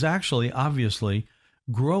 which is actually, obviously,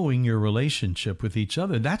 growing your relationship with each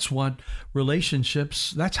other. That's what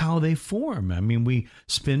relationships, that's how they form. I mean, we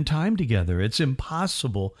spend time together. It's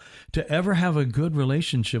impossible to ever have a good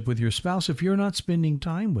relationship with your spouse if you're not spending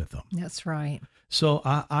time with them. That's right. So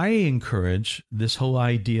I encourage this whole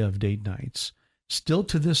idea of date nights. Still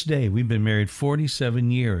to this day, we've been married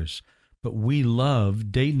 47 years. But we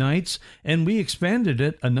love date nights, and we expanded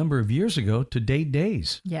it a number of years ago to date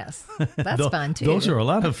days. Yes, that's fun too. Those are a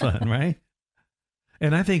lot of fun, right?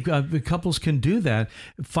 And I think the couples can do that.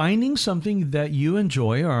 Finding something that you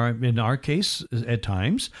enjoy, or in our case, at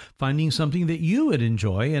times, finding something that you would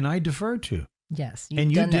enjoy and I defer to. Yes,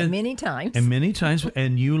 you've done that many times. And many times,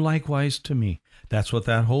 and you likewise to me. That's what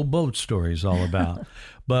that whole boat story is all about.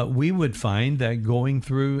 But we would find that going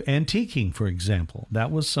through antiquing, for example,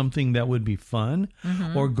 that was something that would be fun.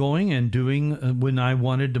 Mm-hmm. Or going and doing, when I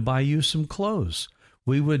wanted to buy you some clothes,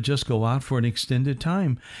 we would just go out for an extended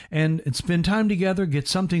time and spend time together, get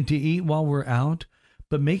something to eat while we're out,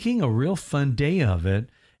 but making a real fun day of it.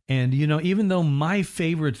 And, you know, even though my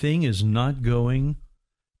favorite thing is not going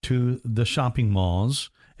to the shopping malls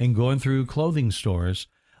and going through clothing stores,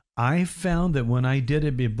 I found that when I did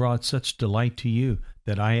it, it brought such delight to you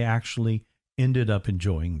that I actually ended up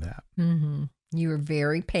enjoying that. Mm-hmm. You were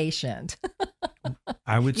very patient.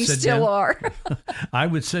 I would you sit still down. are. I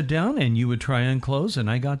would sit down and you would try on clothes, and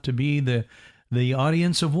I got to be the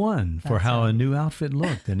audience of one for That's how right. a new outfit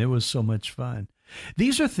looked, and it was so much fun.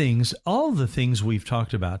 These are things, all the things we've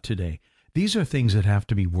talked about today, these are things that have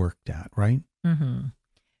to be worked at, right? Mm-hmm.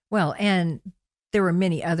 Well, and there were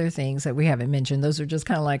many other things that we haven't mentioned. Those are just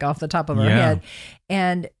kind of like off the top of our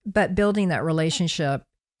head. But building that relationship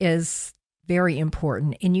is very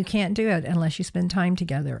important, and you can't do it unless you spend time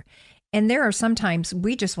together. And there are sometimes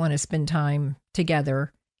we just want to spend time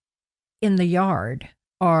together in the yard,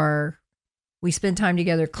 or we spend time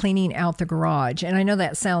together cleaning out the garage. And I know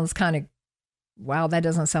that sounds kind of, wow, that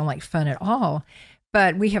doesn't sound like fun at all.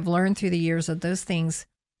 But we have learned through the years that those things,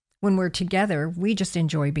 when we're together, we just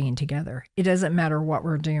enjoy being together. It doesn't matter what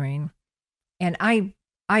we're doing. And I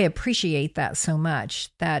appreciate that so much,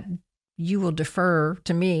 that you will defer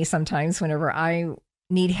to me sometimes whenever I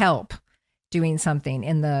need help doing something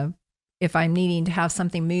if I'm needing to have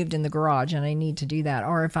something moved in the garage and I need to do that,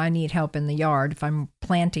 or if I need help in the yard, if I'm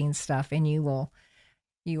planting stuff, and you will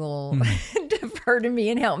defer to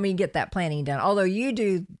me and help me get that planting done. Although you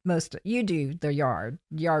do the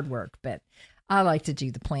yard work, but I like to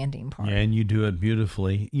do the planting part. Yeah, and you do it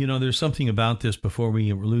beautifully. You know, there's something about this before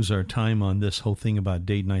we lose our time on this whole thing about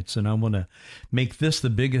date nights, and I want to make this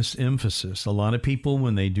the biggest emphasis. A lot of people,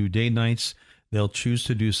 when they do date nights, they'll choose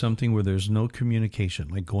to do something where there's no communication,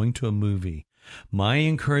 like going to a movie. My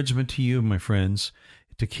encouragement to you, my friends,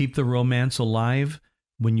 to keep the romance alive,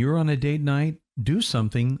 when you're on a date night, do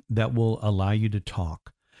something that will allow you to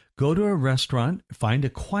talk. Go to a restaurant, find a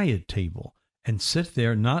quiet table, and sit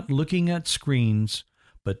there not looking at screens,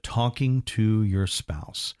 but talking to your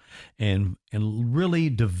spouse and really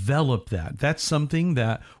develop that. That's something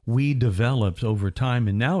that we developed over time,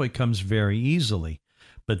 and now it comes very easily.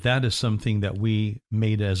 But that is something that we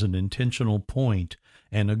made as an intentional point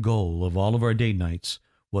and a goal of all of our date nights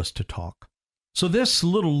was to talk. So this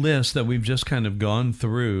little list that we've just kind of gone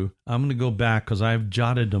through, I'm going to go back because I've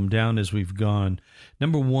jotted them down as we've gone.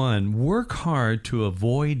 Number 1, work hard to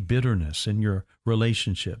avoid bitterness in your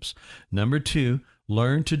relationships. Number 2,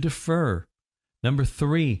 learn to defer. Number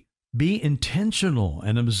 3, be intentional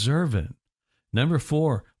and observant. Number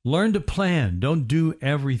 4, learn to plan. Don't do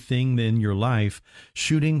everything in your life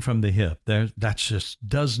shooting from the hip. That just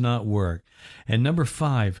does not work. And number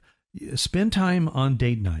 5, spend time on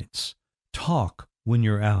date nights. Talk when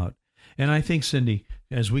you're out. And I think, Cindy,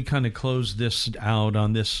 as we kind of close this out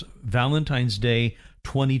on this Valentine's Day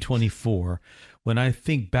 2024, when I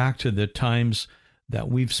think back to the times that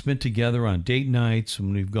we've spent together on date nights,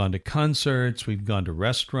 when we've gone to concerts, we've gone to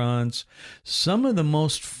restaurants, some of the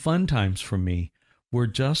most fun times for me were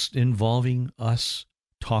just involving us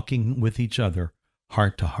talking with each other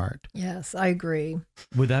heart to heart. Yes, I agree.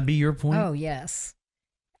 Would that be your point? Oh, yes.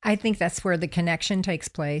 I think that's where the connection takes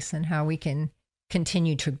place and how we can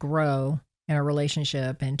continue to grow in our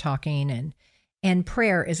relationship and talking and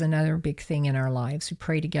prayer is another big thing in our lives. We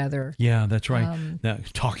pray together. Yeah, that's right.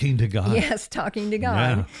 Talking to God. Yes, talking to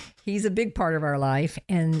God. Yeah. He's a big part of our life,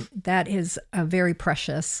 and that is very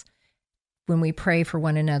precious when we pray for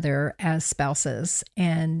one another as spouses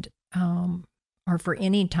and or for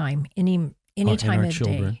any time, any time of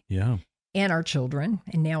children. day. Yeah. And our children,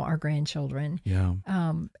 and now our grandchildren. Yeah.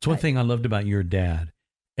 It's one thing I loved about your dad.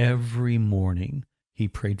 Every morning, he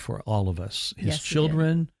prayed for all of us, his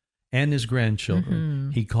children and his grandchildren. Mm-hmm.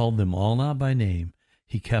 He called them all out by name.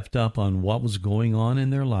 He kept up on what was going on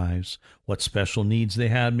in their lives, what special needs they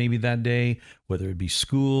had maybe that day, whether it be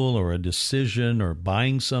school or a decision or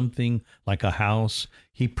buying something like a house.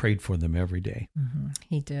 He prayed for them every day. Mm-hmm.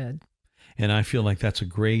 He did. And I feel like that's a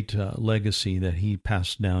great legacy that he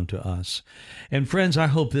passed down to us. And friends, I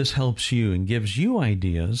hope this helps you and gives you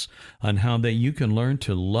ideas on how that you can learn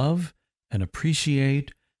to love and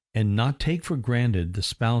appreciate and not take for granted the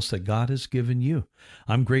spouse that God has given you.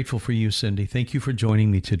 I'm grateful for you, Cindy. Thank you for joining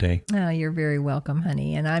me today. Oh, you're very welcome,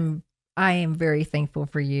 honey. And I am very thankful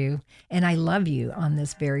for you. And I love you on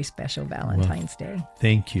this very special Valentine's Day.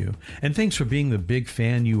 Thank you. And thanks for being the big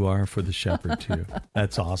fan you are for the Shepherd, too.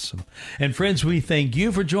 That's awesome. And friends, we thank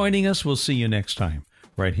you for joining us. We'll see you next time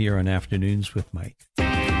right here on Afternoons with Mike.